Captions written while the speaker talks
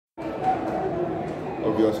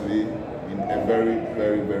obviously in a very,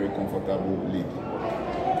 very, very comfortable lead.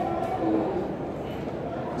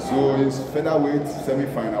 So it's featherweight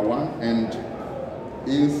semi-final one, and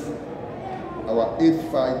is our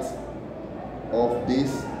 8th fight of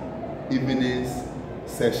this evening's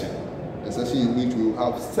session. A session in which we will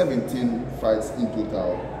have 17 fights in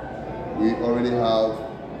total. We already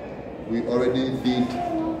did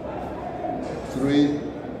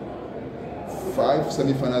 5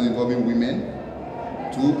 semi-finals involving women,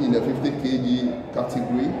 2 in the 50 kg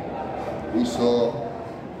category. We saw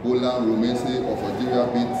Bolan Romese of Algeria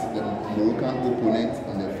beat the Moroccan opponent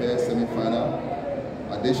in the first semi-final.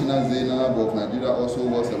 Additional Zainab of Nigeria also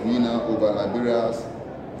was a winner over Liberia's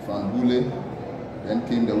Fangule. Then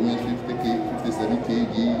came the women's 57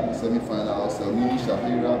 kg semi-final. Salmini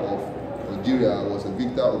Shahira of Algeria was a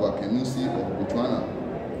victor over Kenusi of Botswana.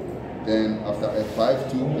 Then, after a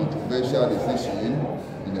 5-2 controversial decision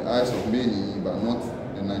in the eyes of many, but not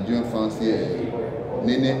the Nigerian fans here,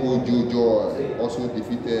 Nene Ojo Joy also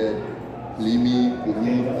defeated Limi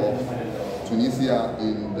Koulou of Tunisia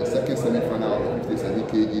in the second semi-final of the 57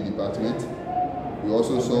 kg department. We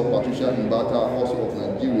also saw Patricia Mbata, also of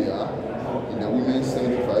Nigeria, in the women's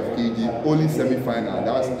 75 kg only semi-final.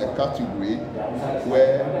 That's a category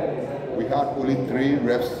where we had only 3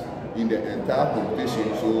 reps in the entire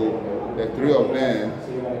competition. So the 3 of them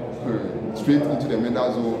straight into the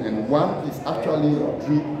medal zone, and one actually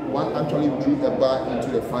drew a bar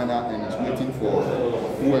into the final and is waiting for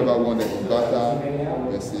whoever won the Mbata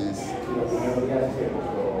versus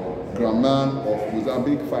Graman of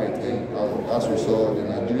Mozambique fight. And as we saw, the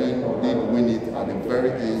Nigerian did win it at the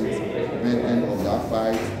very end of that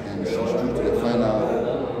fight, and she drew to the final.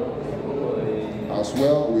 As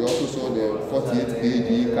well, we also saw the 48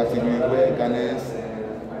 kg category where Ghana's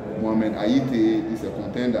Mohamed Aite is a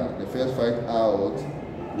contender. The first fight out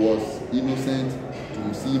was Innocent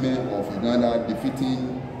Tumusime of Uganda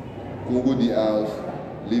defeating Congo Diaz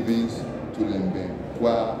Livings Tulembe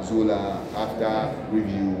Kwa Zola after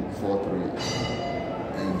review 4-3.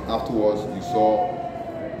 And afterwards, we saw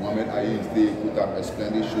Mohamed Aite put up a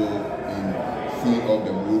splendid show in seeing of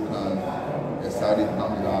the Moroccan Sadi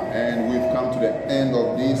Hamza. And we've come to the end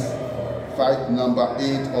of this fight number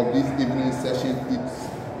 8 of this evening session. It's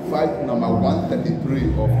fight number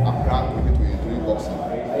 133 of Accra 2023 boxing.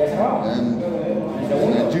 And the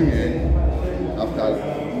Nigerian, after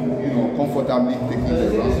comfortably taking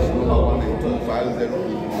the rounds number 1 and 2, 5-0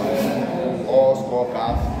 in all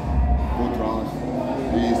scorecards, both rounds,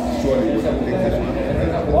 is surely going to take this one to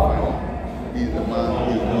the final. He's the man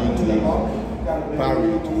who is going to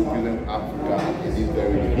parry to represent Africa in this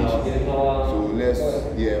very division. So let's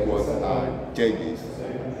hear what our judges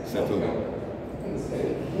settled on.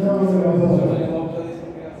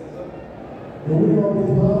 The winner of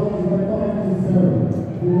the bout is by fighting the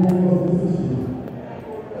winner of the decision.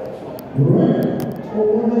 Dolapo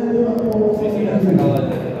Omole.